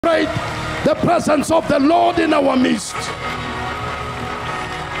celebrate the presence of the Lord in our midst.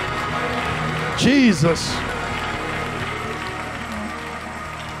 Jesus.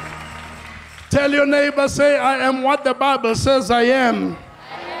 Tell your neighbor, say, I am what the Bible says I am.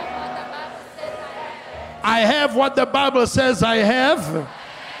 I have what the Bible says I have.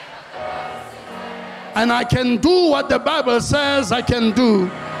 And I can do what the Bible says I can do.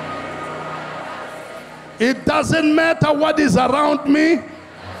 It doesn't matter what is around me.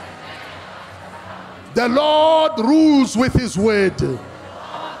 The Lord rules with his word.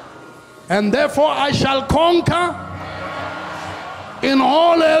 And therefore I shall conquer in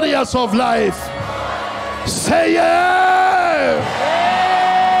all areas of life. Say yeah.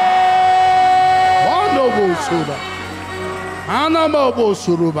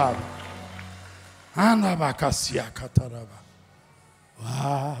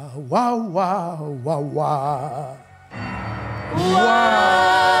 Wow, wow, wow, wow, wow.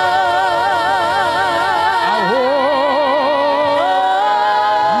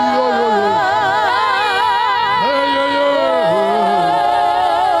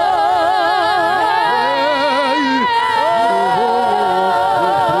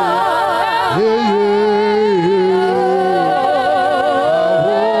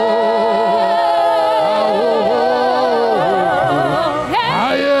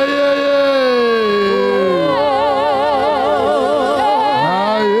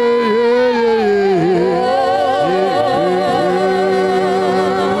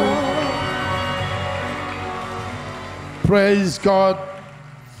 Praise God.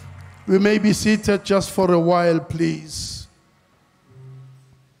 We may be seated just for a while, please.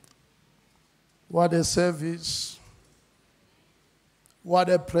 What a service. What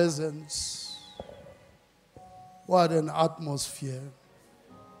a presence. What an atmosphere.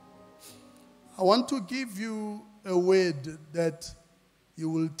 I want to give you a word that you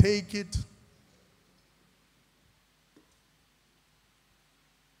will take it.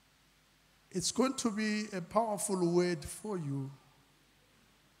 It's going to be a powerful word for you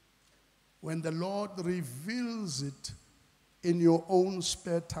when the Lord reveals it in your own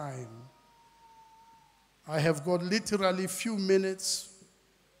spare time. I have got literally few minutes,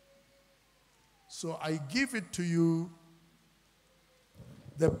 so I give it to you,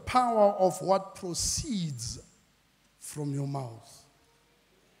 the power of what proceeds from your mouth.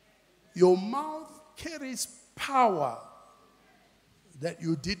 Your mouth carries power that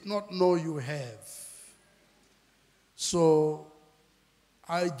you did not know you have. So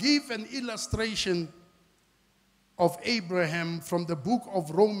I give an illustration of Abraham from the book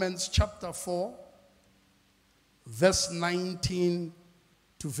of Romans chapter 4, verse 19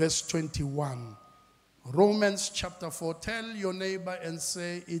 to verse 21. Romans chapter 4. Tell your neighbor and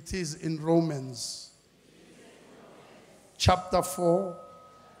say, it is in Romans chapter 4,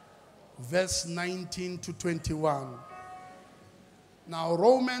 verse 19 to 21. Now,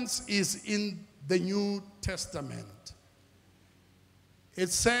 Romans is in the New Testament. It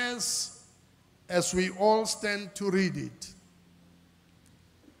says, as we all stand to read it,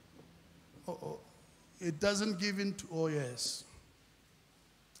 it doesn't give into, oh yes.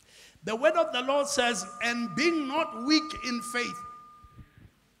 The word of the Lord says, and being not weak in faith.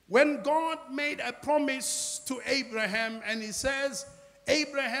 When God made a promise to Abraham and he says,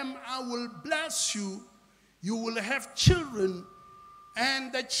 Abraham, I will bless you, you will have children,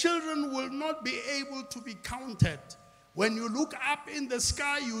 and the children will not be able to be counted. When you look up in the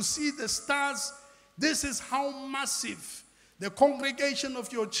sky, you see the stars. This is how massive the congregation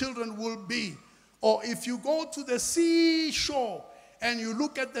of your children will be. Or if you go to the seashore and you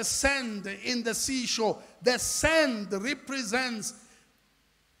look at the sand in the seashore, the sand represents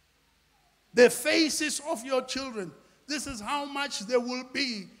the faces of your children. This is how much there will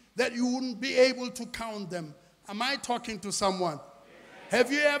be that you wouldn't be able to count them. Am I talking to someone? Have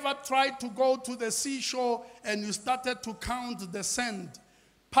you ever tried to go to the seashore and you started to count the sand,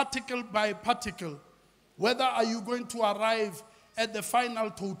 particle by particle? Whether are you going to arrive at the final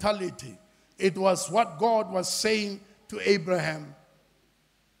totality? It was what God was saying to Abraham.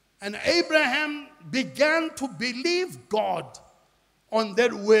 And Abraham began to believe God on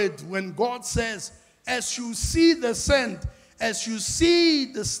that word when God says, as you see the sand, as you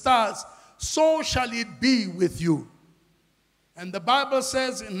see the stars, so shall it be with you. And the Bible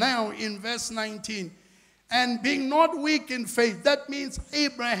says now in verse 19, and being not weak in faith. That means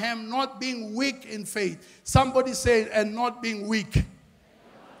Abraham not being weak in faith. Somebody say, and not being weak.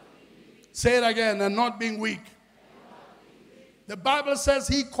 Say it again, and not being weak. The Bible says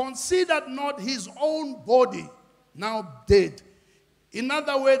he considered not his own body now dead. In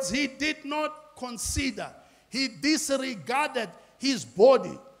other words, he did not consider. He disregarded his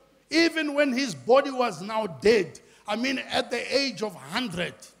body even when his body was now dead, I mean at the age of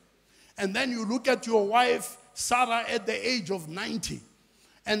 100. And then you look at your wife, Sarah, at the age of 90.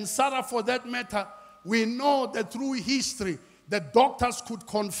 And Sarah, for that matter, we know that through history, the doctors could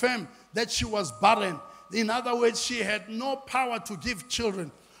confirm that she was barren. In other words, she had no power to give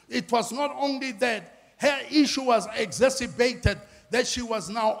children. It was not only that, her issue was exacerbated, that she was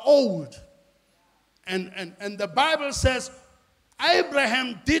now old. And the Bible says,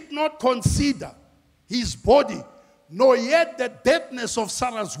 Abraham did not consider his body, nor yet the deadness of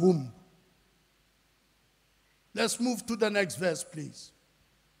Sarah's womb. Let's move to the next verse, please.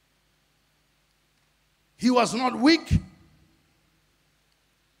 He was not weak.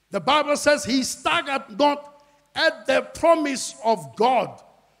 The Bible says he staggered not at the promise of God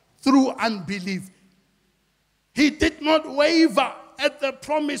through unbelief. He did not waver at the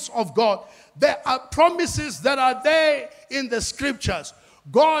promise of God. There are promises that are there in the scriptures.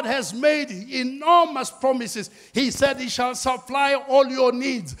 God has made enormous promises. He said he shall supply all your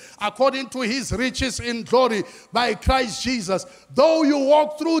needs according to his riches in glory by Christ Jesus. Though you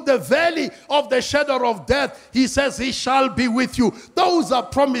walk through the valley of the shadow of death, he says he shall be with you. Those are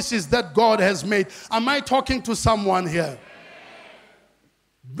promises that God has made. Am I talking to someone here?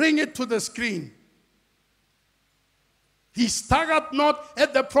 Bring it to the screen. He staggered not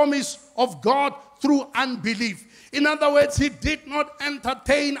at the promise of God through unbelief. In other words, he did not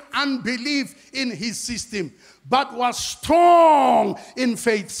entertain unbelief in his system, but was strong in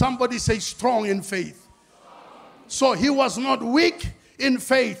faith. Somebody say strong in faith. So he was not weak in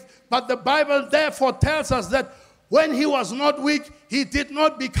faith, but the Bible therefore tells us that when he was not weak, he did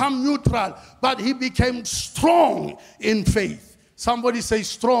not become neutral, but he became strong in faith. Somebody say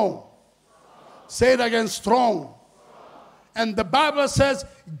strong. Say it again, strong. And the Bible says,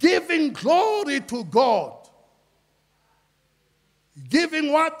 giving glory to God.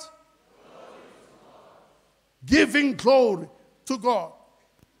 Giving what? Giving glory to God.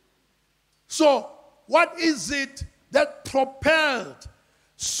 So, what is it that propelled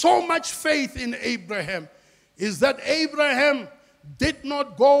so much faith in Abraham? Is that Abraham did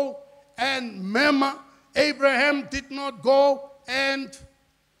not go and murmur. Abraham did not go and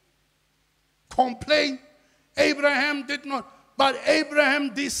complain. Abraham did not. But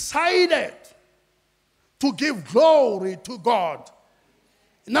Abraham decided to give glory to God.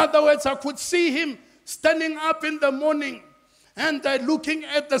 In other words, I could see him standing up in the morning and looking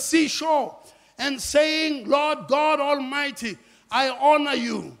at the seashore and saying, Lord God Almighty, I honor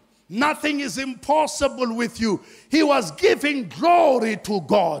you. Nothing is impossible with you. He was giving glory to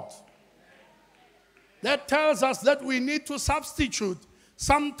God. That tells us that we need to substitute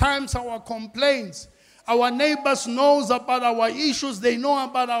sometimes our complaints. Our neighbors knows about our issues. They know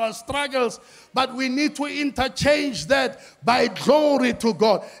about our struggles. But we need to interchange that by glory to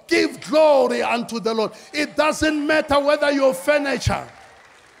God. Give glory unto the Lord. It doesn't matter whether your furniture,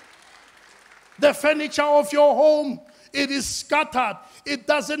 the furniture of your home, it is scattered. It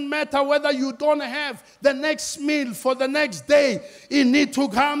doesn't matter whether you don't have the next meal for the next day. You need to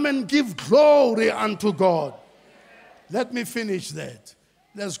come and give glory unto God. Let me finish that.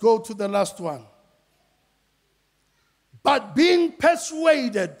 Let's go to the last one. But being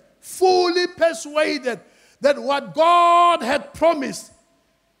persuaded, fully persuaded that what God had promised,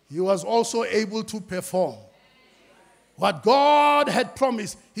 he was also able to perform. What God had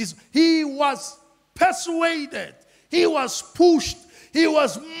promised, he was persuaded, he was pushed, he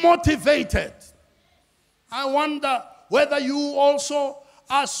was motivated. I wonder whether you also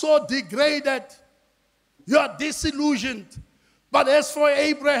are so degraded, you are disillusioned. But as for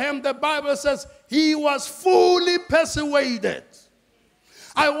Abraham, the Bible says he was fully persuaded.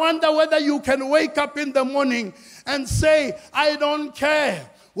 I wonder whether you can wake up in the morning and say, I don't care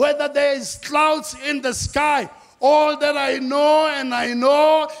whether there is clouds in the sky. All that I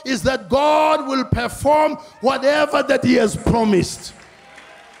know is that God will perform whatever that he has promised.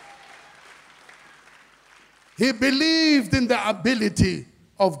 He believed in the ability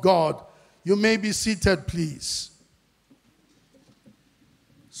of God. You may be seated, please.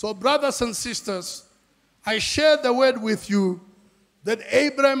 So, brothers and sisters, I share the word with you that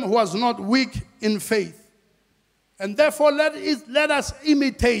Abraham was not weak in faith. And therefore, let us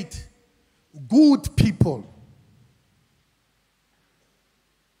imitate good people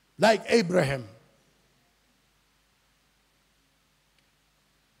like Abraham.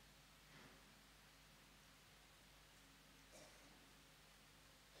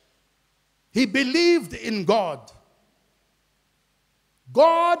 He believed in God.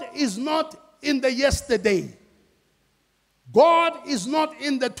 God is not in the yesterday. God is not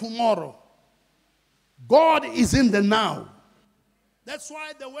in the tomorrow. God is in the now. That's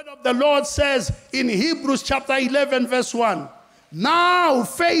why the word of the Lord says in Hebrews chapter 11 verse 1, now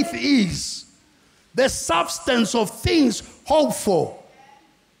faith is the substance of things hoped for,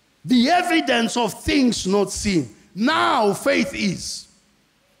 the evidence of things not seen. Now faith is.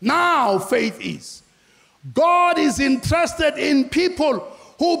 Now faith is. God is interested in people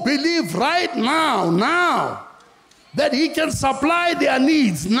who believe right now, that he can supply their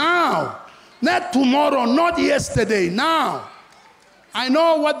needs now. Not tomorrow, not yesterday, now. I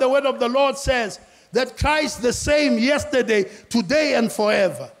know what the word of the Lord says, that Christ the same yesterday, today, and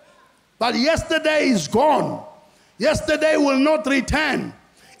forever. But yesterday is gone. Yesterday will not return.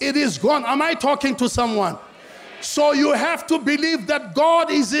 It is gone. Am I talking to someone? So you have to believe that God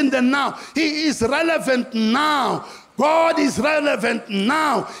is in the now. He is relevant now. God is relevant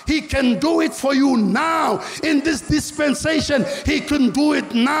now. He can do it for you now. In this dispensation, he can do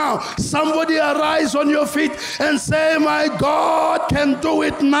it now. Somebody arise on your feet and say, my God can do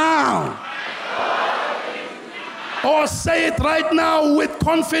it now. Or say it right now with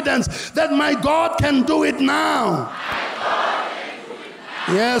confidence that my God can do it now.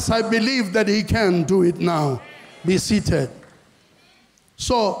 Yes, I believe that he can do it now. Be seated.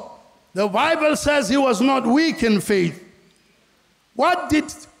 So, the Bible says he was not weak in faith. What did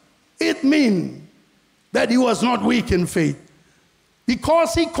it mean that he was not weak in faith?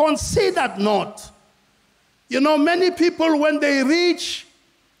 Because he considered not. You know, many people, when they reach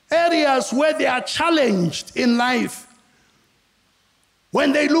areas where they are challenged in life,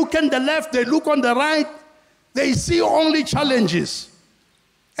 when they look on the left, they look on the right, they see only challenges.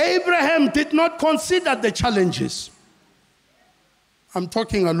 Abraham did not consider the challenges. I'm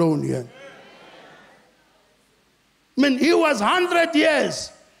talking alone here. I mean, he was 100 years.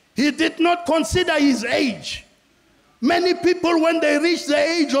 He did not consider his age. Many people, when they reach the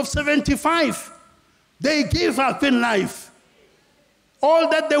age of 75, they give up in life. All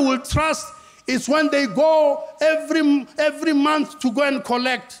that they will trust is when they go every month to go and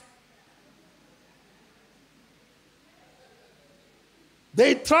collect.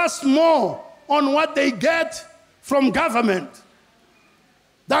 They trust more on what they get from government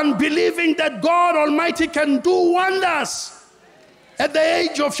than believing that God Almighty can do wonders at the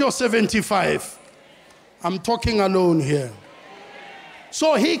age of your 75. I'm talking alone here.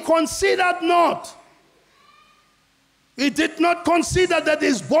 So he considered not. He did not consider that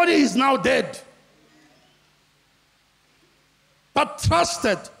his body is now dead, but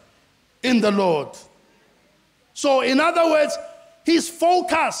trusted in the Lord. So in other words, his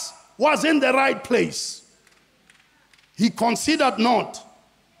focus was in the right place. He considered not.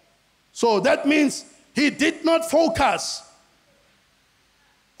 So that means he did not focus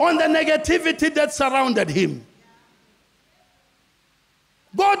on the negativity that surrounded him.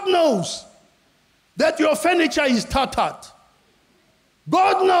 God knows that your furniture is tattered.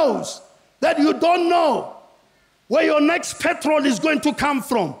 God knows that you don't know where your next petrol is going to come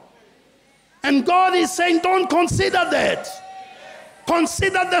from. And God is saying, don't consider that.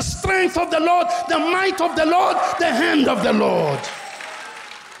 Consider the strength of the Lord, the might of the Lord, the hand of the Lord.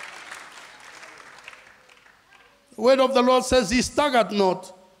 The word of the Lord says he staggered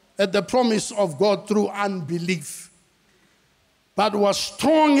not at the promise of God through unbelief, but was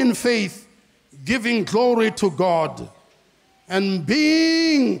strong in faith, giving glory to God, and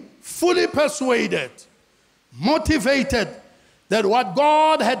being fully persuaded, motivated that what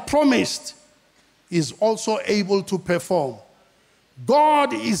God had promised is also able to perform.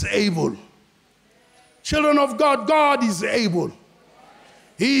 God is able. Children of God, God is able.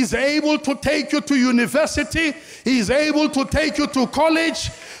 He is able to take you to university. He is able to take you to college.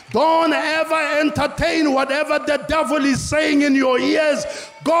 Don't ever entertain whatever the devil is saying in your ears.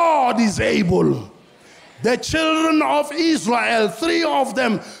 God is able. The children of Israel, 3 of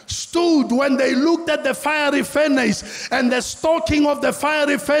them, stood when they looked at the fiery furnace, and the stoking of the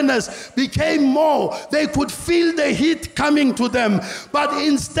fiery furnace became more. They could feel the heat coming to them. But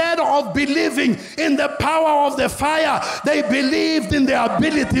instead of believing in the power of the fire, they believed in the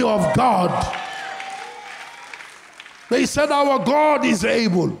ability of God. They said, our God is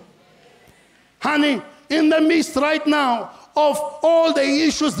able. Honey, in the midst right now of all the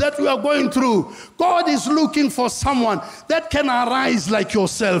issues that we are going through, God is looking for someone that can arise like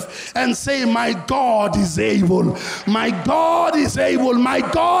yourself and say, my God is able. My God is able. My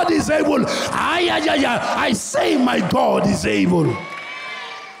God is able. I say my God is able.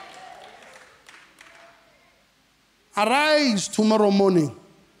 Arise tomorrow morning,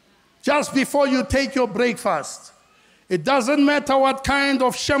 just before you take your breakfast. It doesn't matter what kind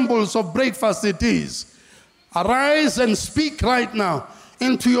of shambles of breakfast it is. Arise and speak right now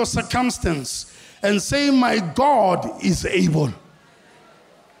into your circumstance and say, my God is able.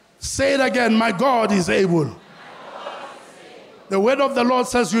 Say it again. My God is able. The word of the Lord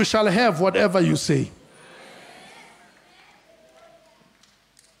says you shall have whatever you say.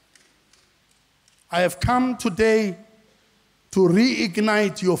 I have come today to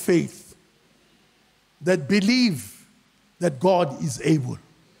reignite your faith, that believe that God is able.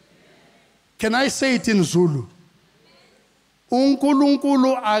 Can I say it in Zulu?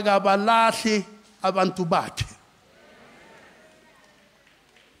 uNkulunkulu akabalahli abantu bakhe.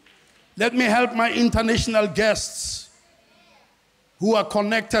 Let me help my international guests who are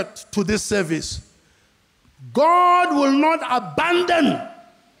connected to this service. God will not abandon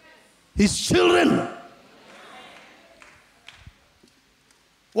his children.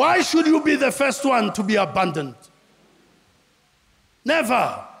 Why should you be the first one to be abandoned?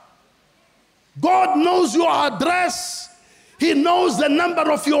 Never. God knows your address. He knows the number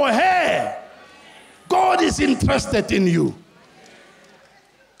of your hair. God is interested in you.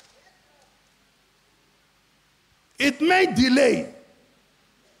 It may delay,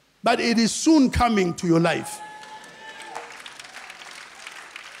 but it is soon coming to your life.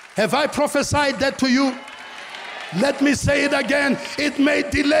 Have I prophesied that to you? Let me say it again. It may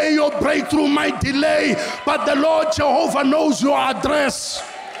delay, your breakthrough might delay, but the Lord Jehovah knows your address.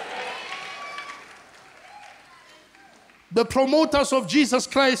 The promoters of Jesus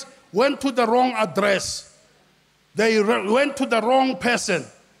Christ went to the wrong address. They went to the wrong person.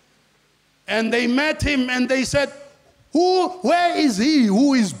 And they met him and they said, where is he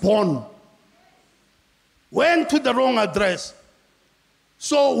who is born? Went to the wrong address.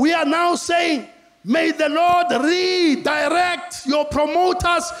 So we are now saying, may the Lord redirect your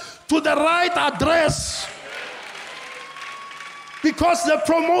promoters to the right address. Because the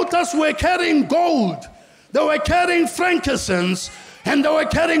promoters were carrying gold, they were carrying frankincense, and they were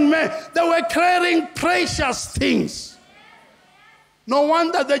carrying precious things. No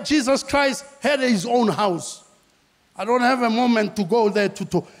wonder that Jesus Christ had his own house. I don't have a moment to go there to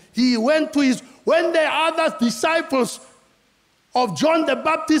talk. He went to when the other disciples of John the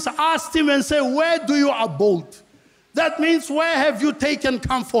Baptist asked him and said, where do you abode? That means, where have you taken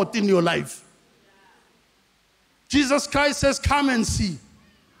comfort in your life? Jesus Christ says, come and see.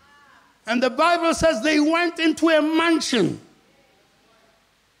 And the Bible says they went into a mansion.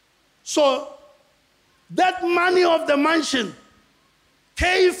 So that money of the mansion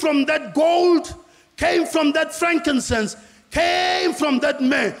came from that gold, came from that frankincense, came from that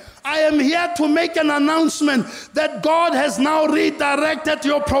man. I am here to make an announcement that God has now redirected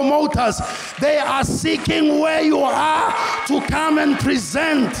your promoters. They are seeking where you are to come and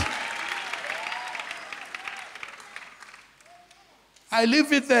present. I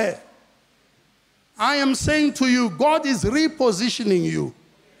leave it there. I am saying to you, God is repositioning you.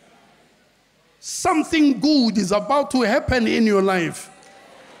 Something good is about to happen in your life.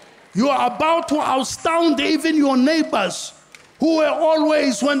 You are about to astound even your neighbors who were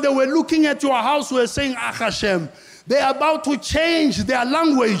always, when they were looking at your house, were saying, Ah Hashem. They are about to change their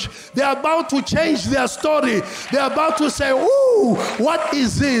language. They are about to change their story. They are about to say, ooh, what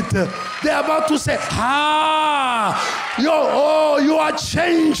is it? They are about to say, you are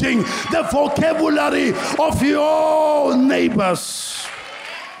changing the vocabulary of your neighbors.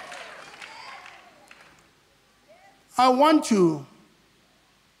 I want you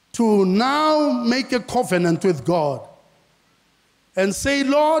to now make a covenant with God and say,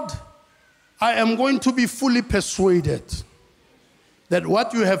 Lord, I am going to be fully persuaded that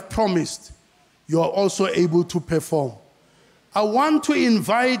what you have promised, you are also able to perform. I want to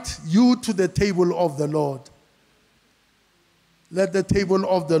invite you to the table of the Lord. Let the table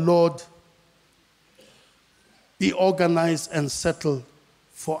of the Lord be organized and settled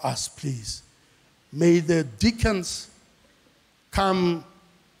for us, please. May the deacons come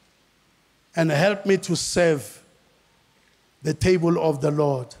and help me to serve the table of the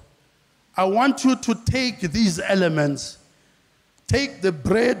Lord. I want you to take these elements, take the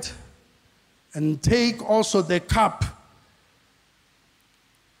bread and take also the cup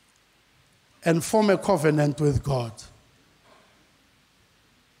and form a covenant with God.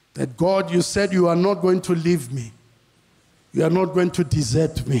 That God, you said you are not going to leave me. You are not going to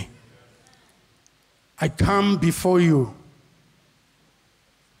desert me. I come before you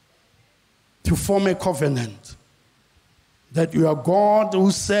to form a covenant that you are God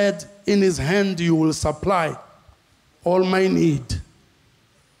who said in his hand you will supply all my need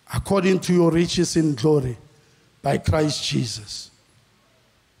according to your riches in glory by Christ Jesus.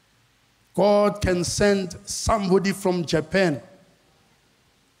 God can send somebody from Japan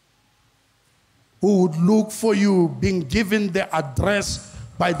who would look for you, being given the address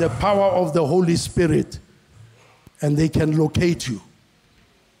by the power of the Holy Spirit, and they can locate you.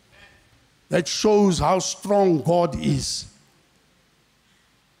 that shows how strong God is.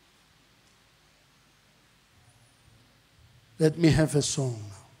 Let me have a song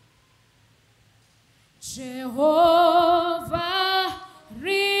now. Jehovah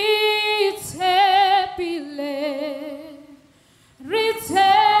ritebile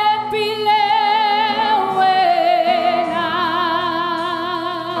wena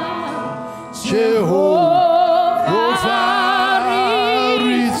Jehovah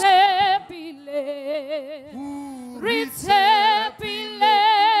ritebile we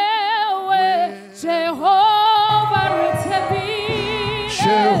Jehovah ritebile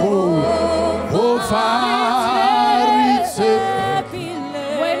Jehovah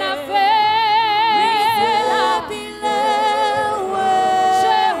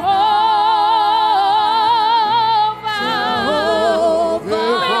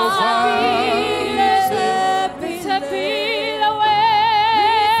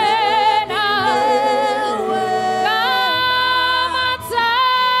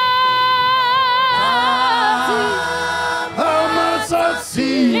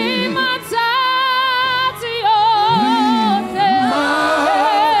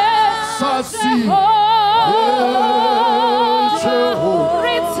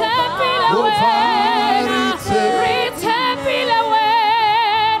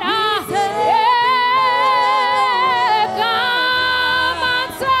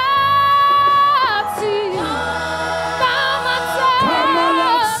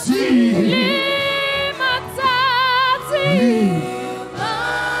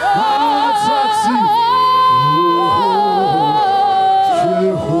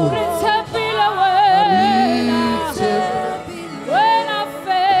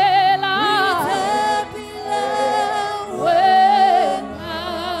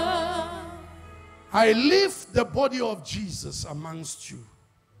I lift the body of Jesus amongst you.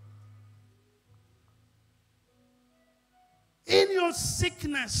 In your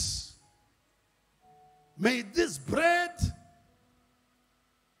sickness, may this bread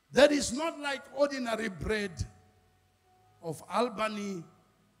that is not like ordinary bread of Albany,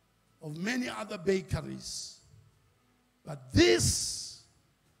 of many other bakeries, but this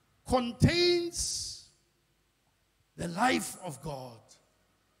contains the life of God.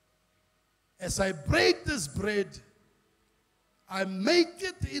 As I break this bread, I make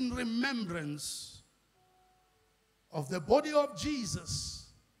it in remembrance of the body of Jesus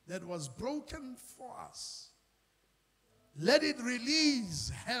that was broken for us. Let it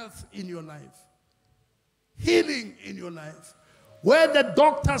release health in your life, healing in your life. Where the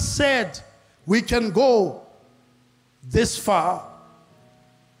doctor said we can go this far,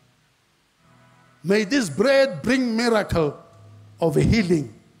 may this bread bring miracle of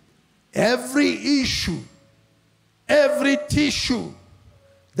healing. Every issue, every tissue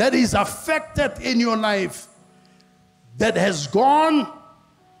that is affected in your life that has gone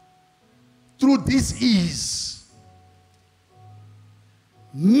through disease,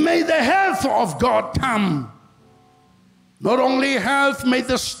 may the health of God come. Not only health, may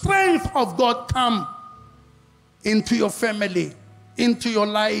the strength of God come into your family, into your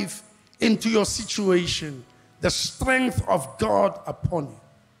life, into your situation. The strength of God upon you.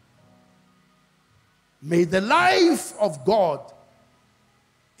 May the life of God,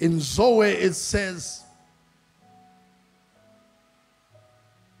 in Zoe it says,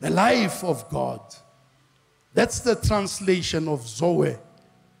 the life of God. That's the translation of Zoe.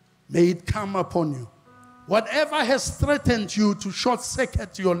 May it come upon you. Whatever has threatened you to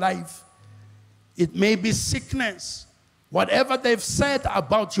short-circuit your life, it may be sickness, whatever they've said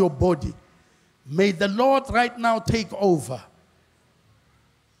about your body, may the Lord right now take over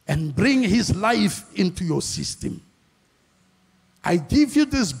and bring his life into your system. I give you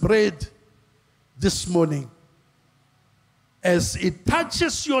this bread this morning. As it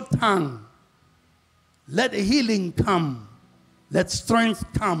touches your tongue, let healing come, let strength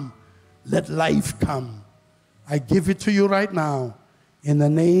come, let life come. I give it to you right now in the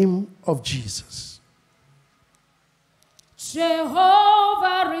name of Jesus.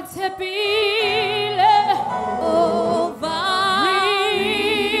 Jehovah ritebile,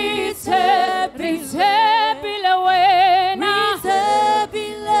 ritebile wena,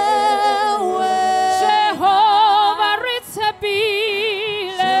 Jehovah ritebile,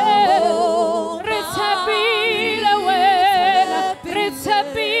 ritebile wena,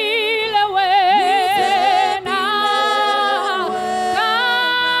 ritebile wena,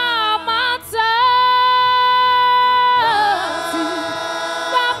 kamatati,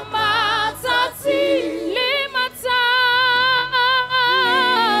 kamatati, limata.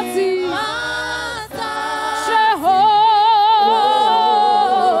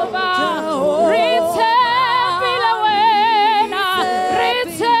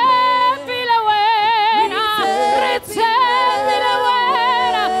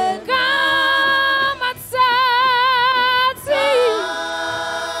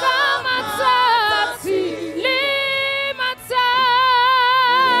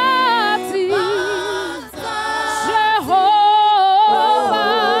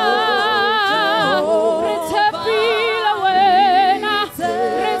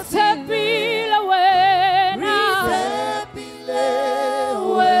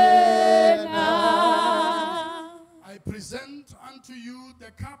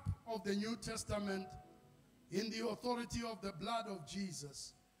 Testament, in the authority of the blood of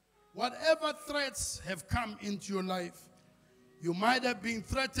Jesus, whatever threats have come into your life, you might have been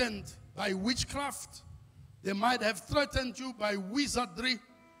threatened by witchcraft. They might have threatened you by wizardry.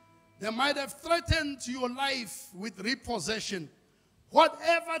 They might have threatened your life with repossession.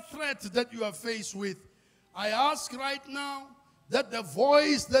 Whatever threat that you are faced with, I ask right now that the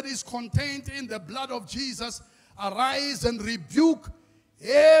voice that is contained in the blood of Jesus arise and rebuke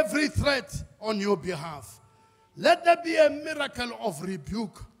every threat on your behalf. Let there be a miracle of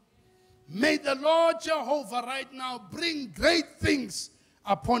rebuke. May the Lord Jehovah right now bring great things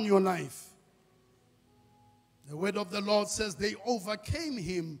upon your life. The word of the Lord says they overcame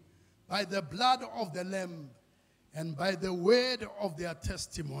him by the blood of the Lamb and by the word of their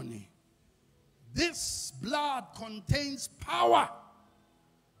testimony. This blood contains power.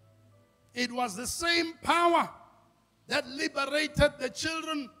 It was the same power that liberated the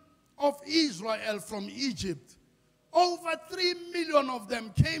children of Israel from Egypt. Over 3 million of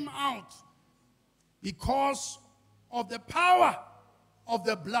them came out because of the power of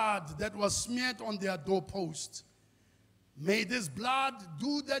the blood that was smeared on their doorpost. May this blood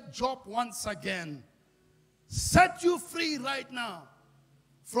do that job once again. Set you free right now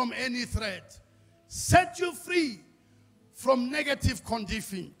from any threat. Set you free from negative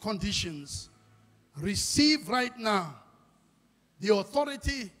conditions. Receive right now the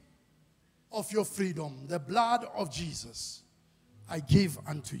authority of your freedom, the blood of Jesus. I give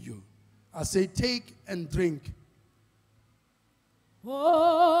unto you. I say, take and drink.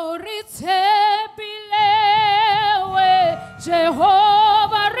 Oh, ritsebilewe,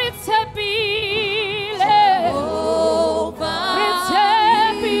 Jehovah ritsebile,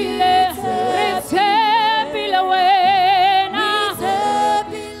 ritsebile, ritsebilewe,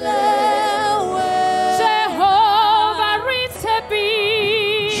 Jehovah ritsebile,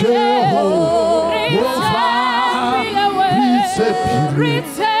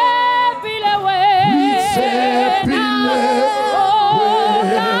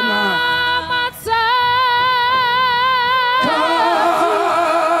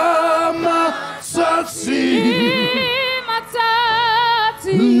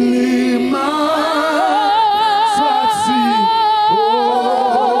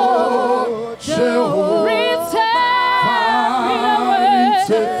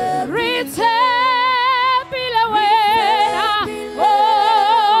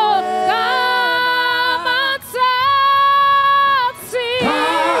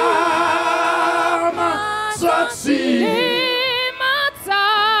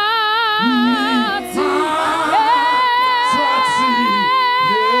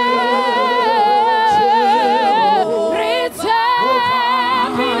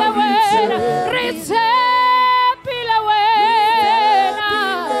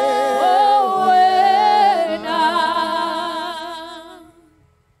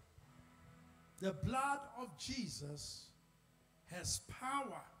 The blood of Jesus has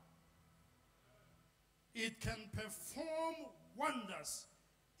power. It can perform wonders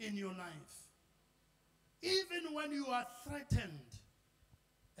in your life. Even when you are threatened,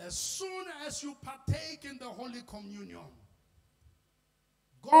 as soon as you partake in the Holy Communion,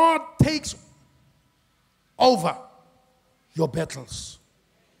 God takes over your battles.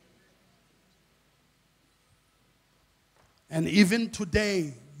 And even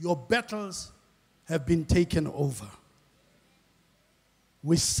today, your battles have been taken over.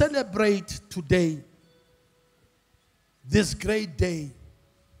 We celebrate today this great day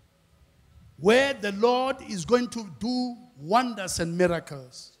where the Lord is going to do wonders and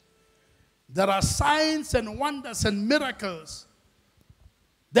miracles. There are signs and wonders and miracles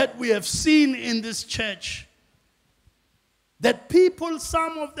that we have seen in this church. That people,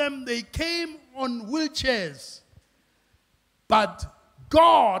 some of them, they came on wheelchairs, but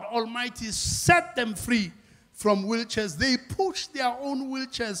God Almighty set them free from wheelchairs. They pushed their own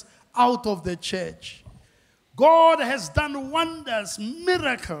wheelchairs out of the church. God has done wonders,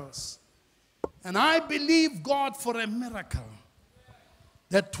 miracles. And I believe God for a miracle.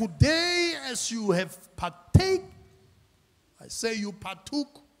 That today, as you have partake, I say you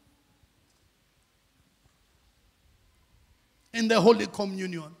partook in the Holy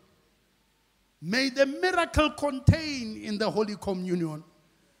Communion. May the miracle contained in the Holy Communion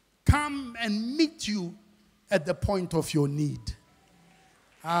come and meet you at the point of your need.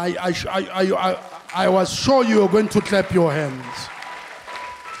 I was sure you were going to clap your hands.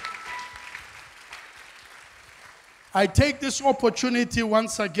 I take this opportunity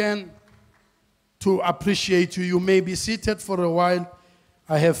once again to appreciate you. You may be seated for a while.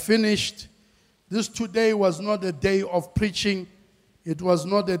 I have finished. This today was not a day of preaching. It was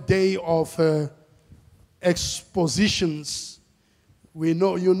not a day of expositions. We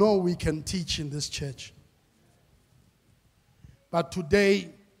know, we can teach in this church. But today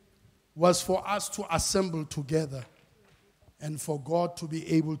was for us to assemble together and for God to be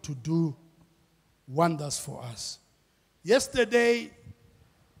able to do wonders for us. Yesterday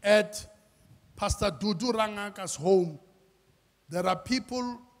at Pastor Dudu Rangaka's home, there are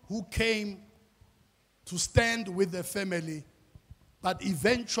people who came to stand with the family, but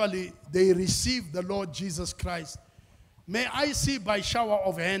eventually they received the Lord Jesus Christ. May I see by shower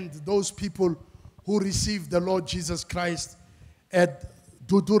of hand those people who received the Lord Jesus Christ at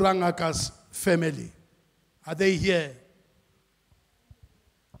Dudu Rangaka's family. Are they here?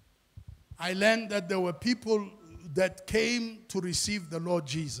 I learned that there were people that came to receive the Lord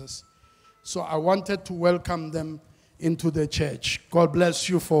Jesus. So I wanted to welcome them into the church. God bless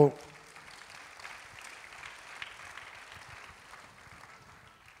you for.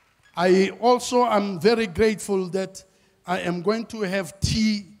 I also am very grateful that I am going to have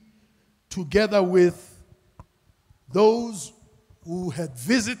tea together with those who had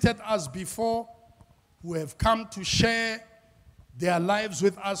visited us before, who have come to share their lives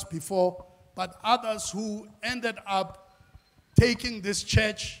with us before, but others who ended up taking this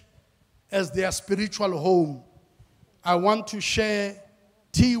church as their spiritual home. I want to share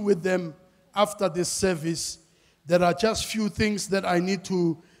tea with them after this service. There are just few things that I need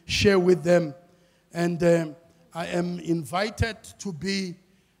to share with them. And I am invited to be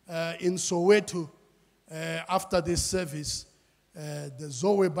in Soweto after this service. The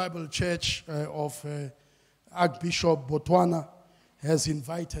Zoe Bible Church of Archbishop Botswana has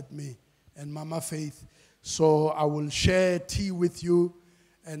invited me and Mama Faith. So I will share tea with you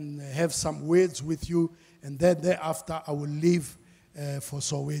and have some words with you. And then thereafter I will leave for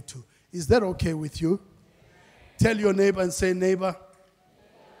Soweto. Is that okay with you? Tell your neighbor and say, neighbor,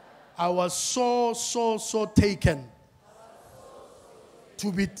 I was so taken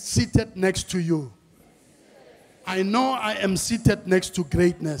to be seated next to you. I know I am seated next to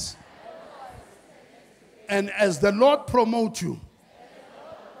greatness. And as the Lord promote you,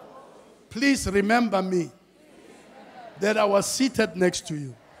 please remember me that I was seated next to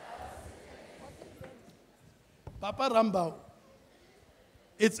you. Papa Rambao,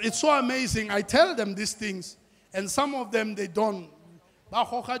 it's so amazing. I tell them these things, and some of them, they don't.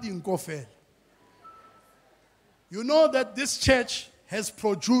 You know that this church has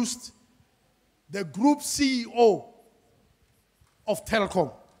produced the group CEO of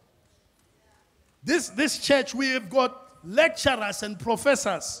Telkom. This church, we have got lecturers and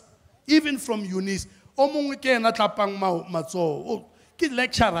professors, even from Eunice.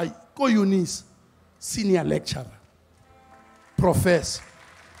 Lecturer, go Eunice, senior lecturer, professor.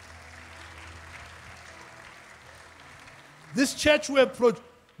 This church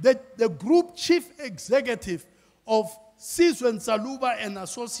the group chief executive of Sizwe Saluba and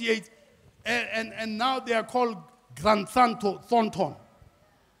Associates, and now they are called Grand Thornton.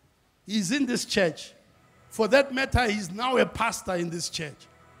 He's in this church. For that matter, he's now a pastor in this church.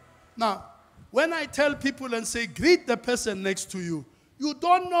 Now, when I tell people and say, greet the person next to you, you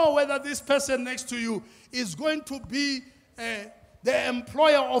don't know whether this person next to you is going to be the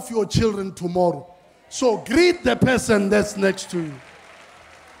employer of your children tomorrow. So greet the person that's next to you.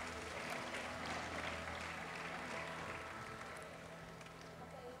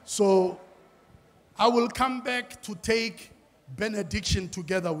 So I will come back to take benediction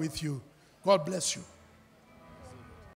together with you. God bless you.